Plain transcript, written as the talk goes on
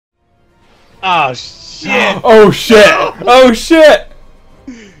Oh shit! Oh shit! Oh shit!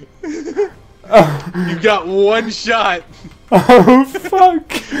 You got one shot. Oh fuck!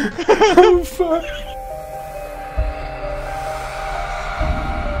 Oh fuck!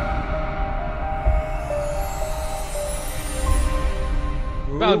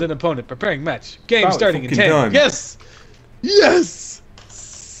 Found an opponent. Preparing match. Game About starting in fucking 10. time. Yes! Yes!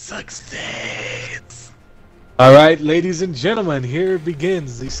 Success! Alright, ladies and gentlemen, here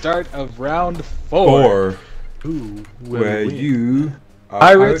begins the start of round 4. Who will Where win? you are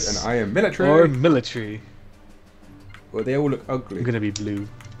Pirates pirate and I am military. or military? Well, they all look ugly. I'm gonna be blue.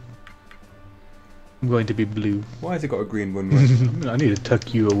 I'm going to be blue. Why has it got a green one? Right? I need to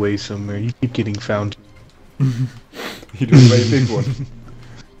tuck you away somewhere. You keep getting found. You do a very big one.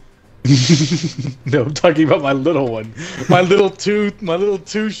 No, I'm talking about my little one. My little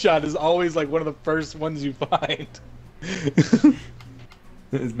two shot is always like one of the first ones you find. It's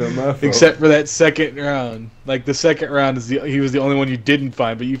not my fault. Except for that second round. Like the second round is he was the only one you didn't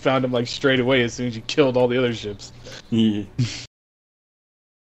find, but you found him like straight away as soon as you killed all the other ships. Yeah.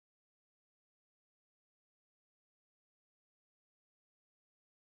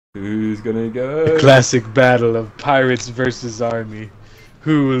 Who's gonna go? The classic battle of pirates versus army.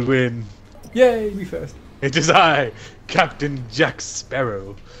 Who will win? Yay, me first. It is I, Captain Jack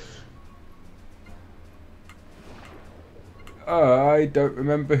Sparrow. I don't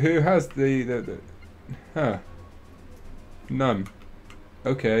remember who has the huh. None.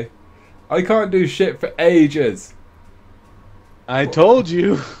 Okay. I can't do shit for ages. I told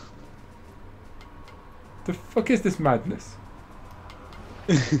you. The fuck is this madness?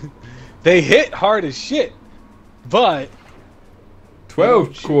 They hit hard as shit, but 12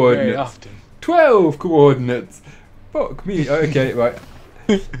 very coordinates. often. 12 coordinates. Fuck me. Okay, right.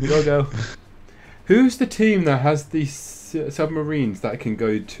 Go. Who's the team that has these submarines that can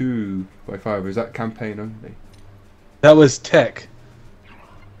go 2x5? Is that campaign only? That was Tech.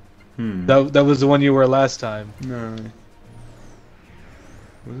 Hmm. That was the one you were last time. No.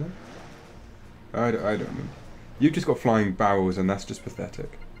 Was it? I don't remember. You've just got flying barrels and that's just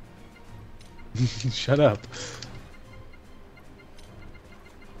pathetic. Shut up.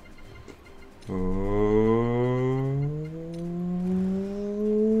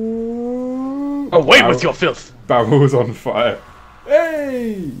 Away with your filth! Barrels on fire.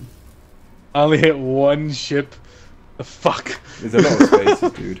 Hey! I only hit one ship. The fuck? There's a lot of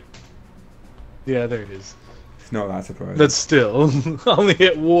spaces, dude. Yeah, there it is. It's not that surprising. But still, I only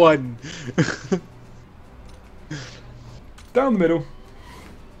hit one. Down the middle.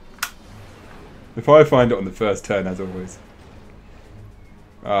 If I find it on the first turn, as always.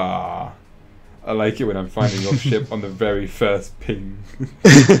 Ah. I like it when I'm finding your ship on the very first ping.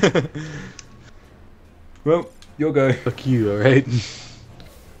 Well, you'll go. Fuck you, alright?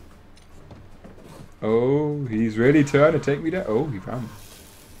 Oh, he's really trying to take me down. Oh, he found me.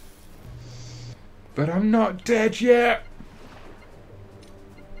 But I'm not dead yet.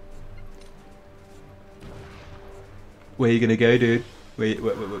 Where you gonna go, dude? Where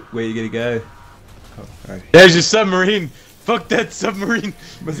you gonna go? Oh, right. There's your submarine! Fuck that submarine!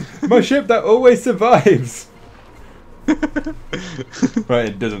 My ship that always survives! Right,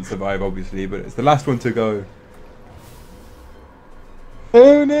 it doesn't survive, obviously, but it's the last one to go.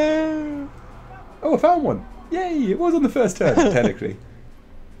 Oh no! Oh, I found one! Yay! It was on the first turn, technically.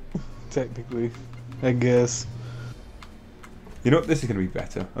 Technically, I guess. You know what? This is going to be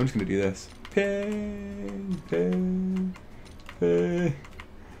better. I'm just going to do this. Ping, ping, ping,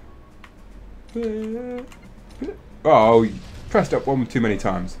 ping, ping. Oh, you pressed up one too many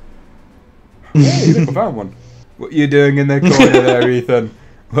times. Hey, look, I found one. What are you doing in the corner there, Ethan?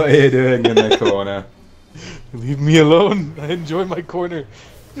 What are you doing in the corner? Leave me alone. I enjoy my corner.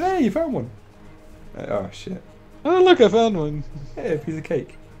 Hey, you found one. Oh, shit. Oh, look, I found one. Hey, a piece of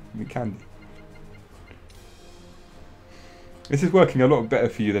cake. I mean, candy. This is working a lot better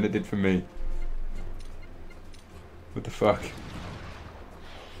for you than it did for me. What the fuck?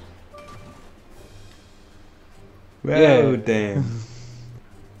 Well, damn.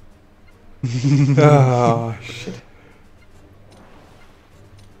 Oh, shit.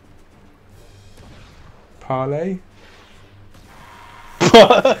 Parlay?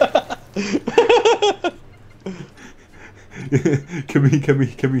 Can we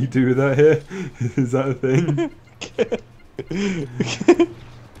do that here? Is that a thing?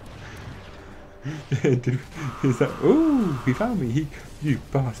 Is that? Ooh, he found me. You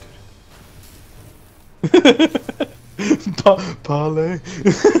bastard. Parlay.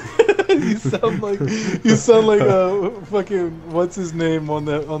 You sound like fucking what's his name on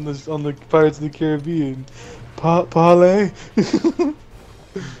the Pirates of the Caribbean. Parlay.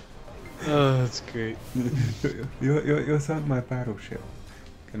 That's great. You're on my battleship.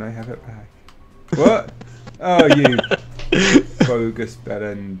 Can I have it back? What? Oh, you bogus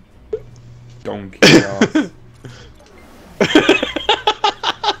bellend donkey ass.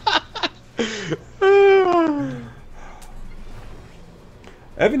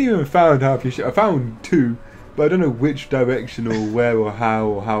 I haven't even found half your ship. I found 2, but I don't know which direction or where or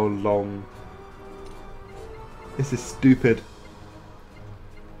how long. This is stupid.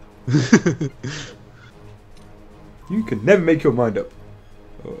 You can never make your mind up.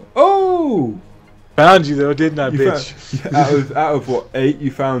 Oh! Found you though, didn't I, bitch? Out of what, 8,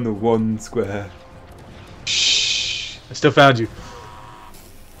 you found the 1 square. Shh! I still found you.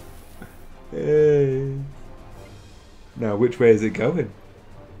 Hey. Now, which way is it going?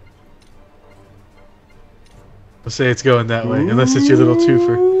 I'll say it's going that way, unless it's your little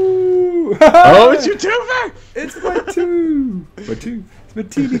twofer. Ooh. Oh, it's your twofer! It's my 2! My 2. It's my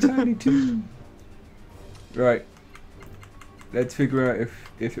teeny tiny 2. Right. Let's figure out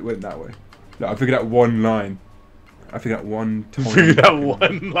if it went that way. No, I figured out one line. I figured out one tiny. Figured out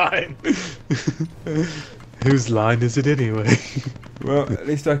one line. Whose line is it anyway? Well, at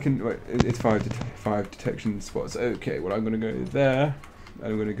least I can. Wait, it's 5 detection spots. Okay, well I'm gonna go there.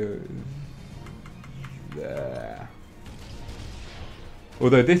 I'm gonna go there.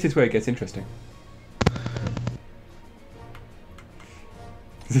 Although this is where it gets interesting.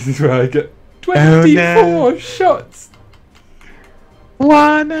 This is where I get 24 shots.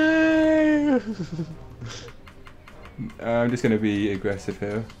 One. I'm just gonna be aggressive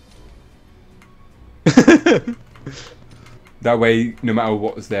here. That way, no matter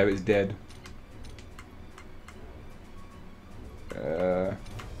what's there, it's dead. That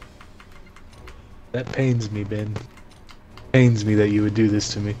pains me, Ben. Pains me that you would do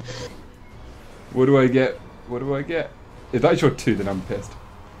this to me. What do I get? What do I get? If that's your 2, then I'm pissed.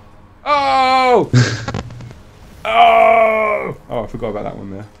 Oh! Oh! Oh, I forgot about that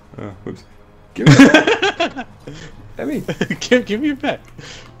one there. Oh, whoops. Give me that. Let me. Give me it back.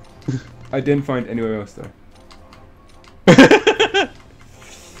 I didn't find anywhere else though.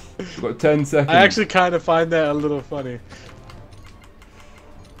 We've got 10 seconds. I actually kind of find that a little funny.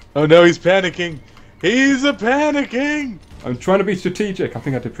 Oh no, he's panicking. He's a panicking. I'm trying to be strategic. I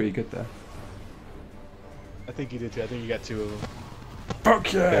think I did pretty good there. I think you did too. I think you got 2 of them.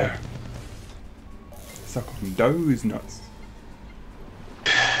 Fuck yeah! Suck on those nuts.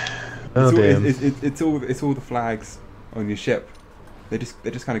 Oh damn! It's all the flags on your ship. They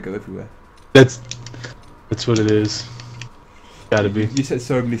just kind of go everywhere. That's what it is. Gotta be. You set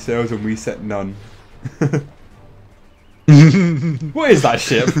so many sails and we set none. What is that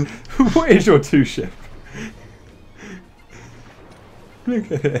ship? What is your 2 ship?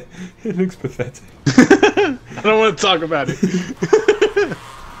 Look at it. It looks pathetic. I don't want to talk about it.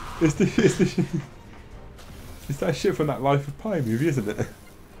 It's that ship from that Life of Pi movie, isn't it?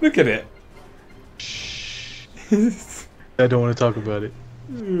 Look at it. Shh. I don't want to talk about it.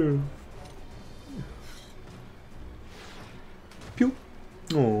 Pew.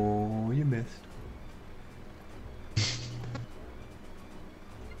 Oh, you missed.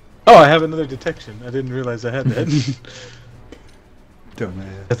 Oh, I have another detection. I didn't realize I had that.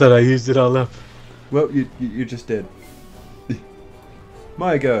 Dumbass. I thought I used it all up. Well, you just did.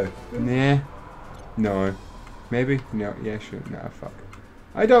 My go. Nah. No. Maybe? No. Yeah, sure. Nah, fuck.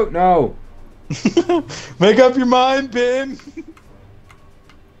 I don't know. Make up your mind, Ben.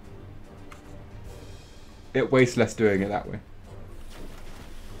 It wastes less doing it that way.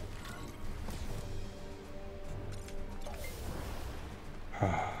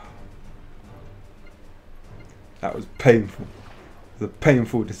 That was painful. It was a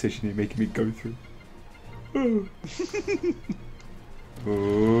painful decision you're making me go through.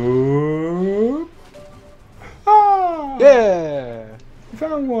 Oh. Ah! Yeah! You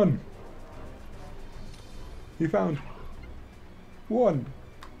found one. You found one.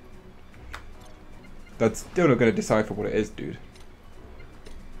 That's still not going to decipher what it is, dude.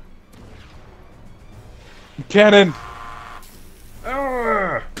 Cannon!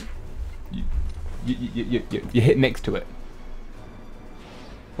 Ah! You hit next to it.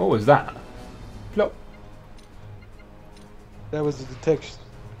 What was that? Flop. That was the detection.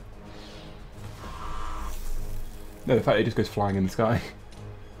 No, the fact it just goes flying in the sky.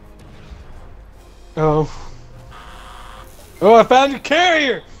 Oh. Oh, I found your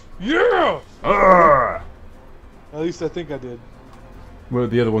carrier! Yeah! At least I think I did. Well,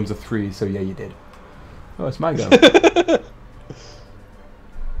 the other ones are 3, so yeah, you did. Oh, it's my go.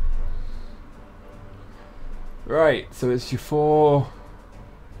 Right, so it's your 4.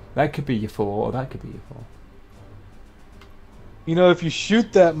 That could be your 4, or that could be your 4. You know, if you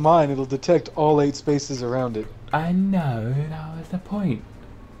shoot that mine, it'll detect all 8 spaces around it. I know, that was the point.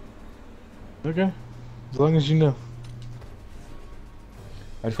 Okay. As long as you know.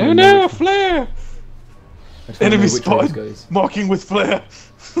 Oh no, flare! Enemy spot! Marking with flare!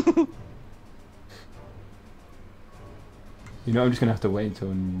 You know, I'm just gonna have to wait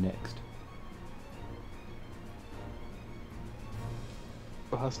until next.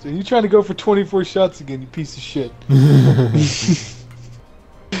 Bastard. You trying to go for 24 shots again, you piece of shit.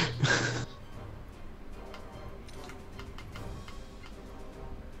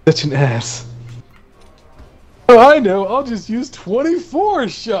 Such an ass. Oh, I know, I'll just use 24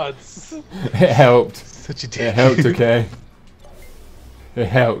 shots! It helped. Such a dick. It helped, okay? It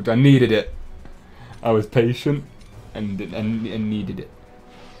helped, I needed it. I was patient and needed it.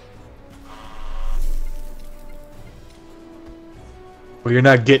 Well, you're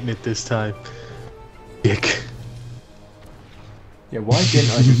not getting it this time. Dick. Yeah, why didn't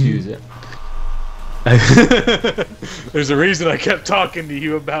I just use it? There's a reason I kept talking to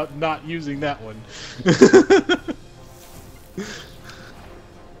you about not using that one.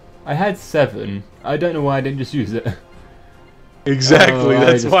 I had 7. I don't know why I didn't just use it. Exactly,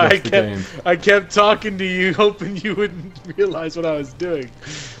 that's why I kept talking to you, hoping you wouldn't realize what I was doing.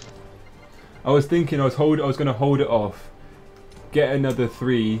 I was thinking I was gonna hold it off, get another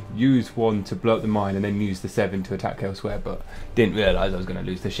 3, use 1 to blow up the mine, and then use the 7 to attack elsewhere, but didn't realise I was gonna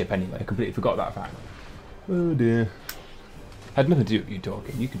lose the ship anyway. I completely forgot that fact. Oh dear. Had nothing to do with you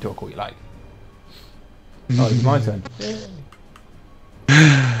talking. You can talk all you like. Oh, it's my turn.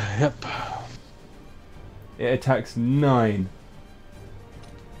 Yep. It attacks 9.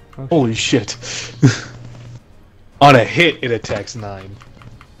 Oh, holy shit. On a hit, it attacks 9.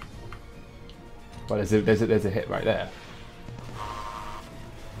 Well, there's a hit right there.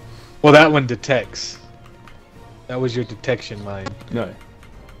 Well, that one detects. That was your detection mine. No.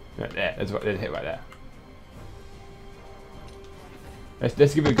 No, there's a hit right there.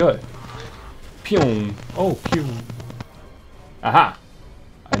 Let's give it a go. Pyong. Oh, pyong. Aha!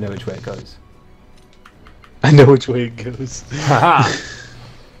 I know which way it goes. I know which way it goes. Haha!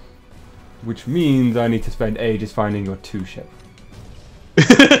 Which means I need to spend ages finding your 2 ship.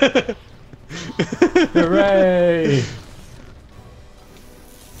 Hooray!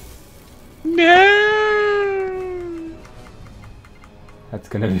 No! That's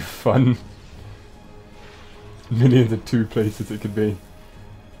gonna be fun. Millions of 2 places it could be.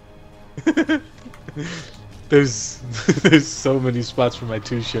 There's so many spots for my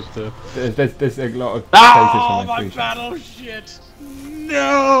 2 ship though. There's a lot of places for my 3 ship. battle shit!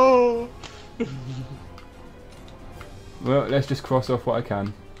 No! Well, let's just cross off what I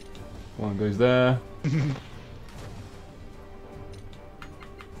can. 1 goes there.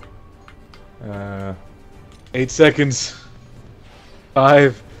 8 seconds.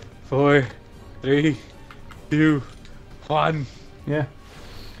 5, 4, 3, 2, 1. Yeah.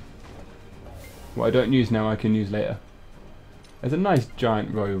 What I don't use now, I can use later. There's a nice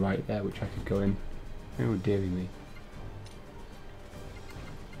giant row right there, which I could go in. Oh, dearie me.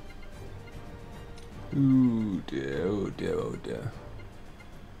 Ooh dear, oh dear, oh dear.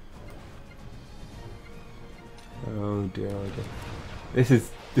 Oh dear, oh dear. This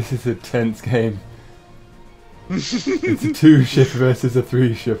is a tense game. It's a 2 ship versus a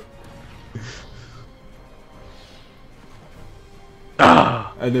 3 ship.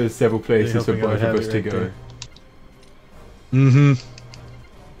 And there's several places for both of us to go. Mm-hmm.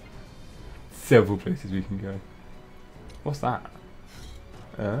 Several places we can go. What's that?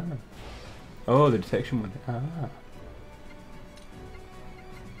 Oh, the detection one.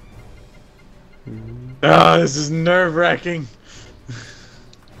 This is nerve-wracking.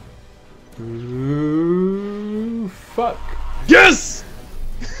 Ooh, fuck. Yes!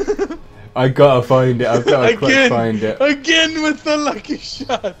 I gotta find it. I've gotta clutch find it. Again with the lucky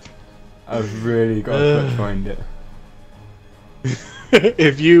shot. I've really gotta clutch find it.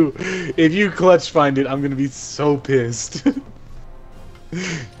 If you clutch find it, I'm gonna be so pissed.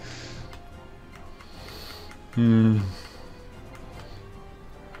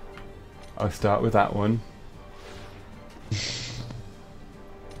 I'll start with that one.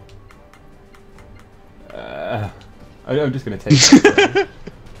 I'm just gonna take that.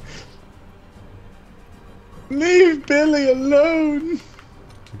 Leave Billy alone.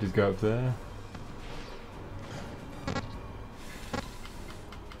 Just go up there.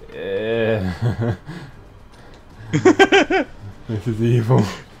 Yeah. This is evil.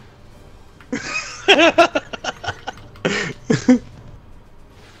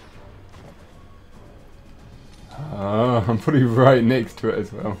 Oh, I'm pretty right next to it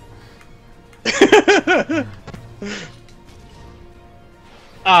as well.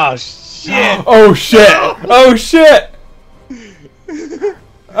 Oh shit! Oh shit! Oh shit!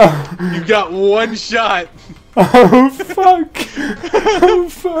 You got one shot. Oh fuck! Oh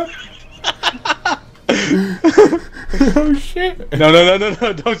fuck! Oh shit!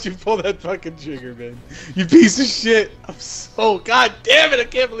 No! Don't you pull that fucking trigger, man! You piece of shit! I'm so god damn it! I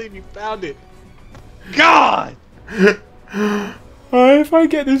can't believe you found it. God! If I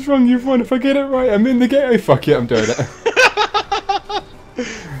get this wrong, you've won. If I get it right, I'm in the game. Oh, fuck it, I'm doing it.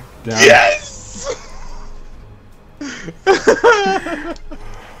 Damn. Yes!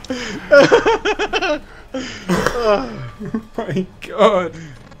 Oh my god.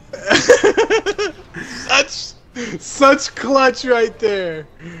 Such clutch right there.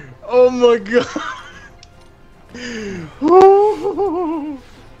 Oh my god.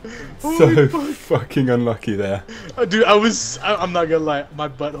 So fucking unlucky there. Dude, I'm not gonna lie, my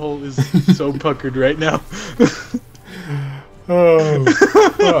butthole is so puckered right now. Oh,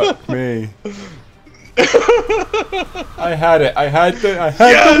 fuck me. I had it. I had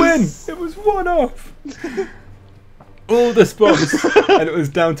the win. It was one off. All the spots, and it was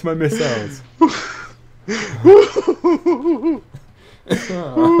down to my missiles.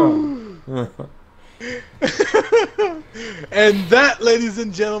 And that, ladies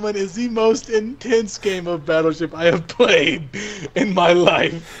and gentlemen, is the most intense game of Battleship I have played in my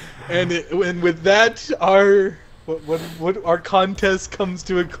life. And with that, our contest comes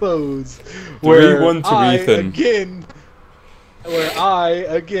to a close. Where I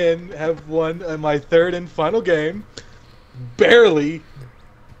again have won my third and final game, barely,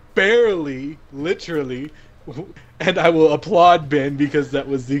 literally. And I will applaud Ben because that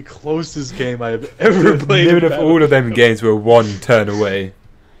was the closest game I have ever played. Even if all of them games were one turn away.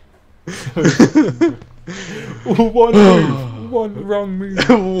 One wrong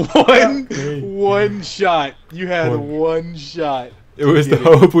move. one shot. You had one shot. It was the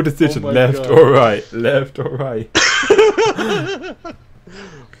horrible decision. Left or right. Left or right.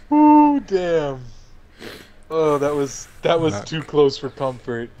 Ooh, damn. Oh, that was too close for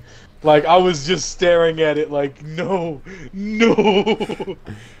comfort. Like, I was just staring at it like, no.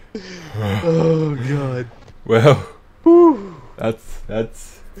 Oh, God. Well, whew. that's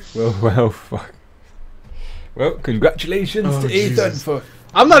well, fuck. Well, congratulations to Ethan for...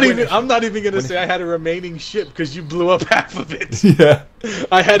 I'm not even gonna say I had a remaining ship because you blew up half of it. Yeah.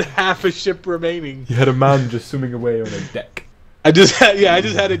 I had half a ship remaining. You had a man just swimming away on a deck. I just had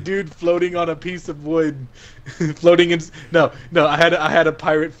a dude floating on a piece of wood, floating in. No, I had a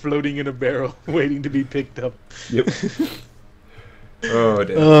pirate floating in a barrel, waiting to be picked up. Yep. Oh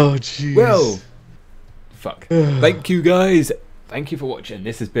damn. Oh jeez. Well, fuck. Thank you guys. Thank you for watching.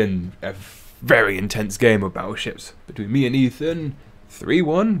 This has been a very intense game of Battleships between me and Ethan.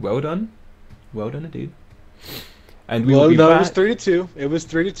 3-1. Well done. Well done indeed. And we will be back. It was 3-2. It was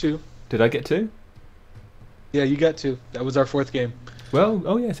 3-2. Did I get 2? Yeah, you got 2. That was our 4th game. Well,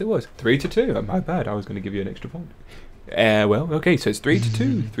 oh yes, it was 3-2. My bad. I was going to give you an extra point. Well, okay, so it's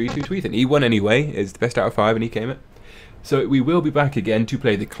 3-2. 3-2 to Ethan. He won anyway. It's the best out of 5, and he came it. So we will be back again to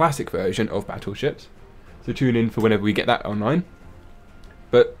play the classic version of Battleships. So tune in for whenever we get that online.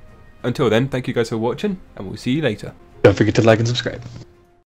 But until then, thank you guys for watching, and we'll see you later. Don't forget to like and subscribe.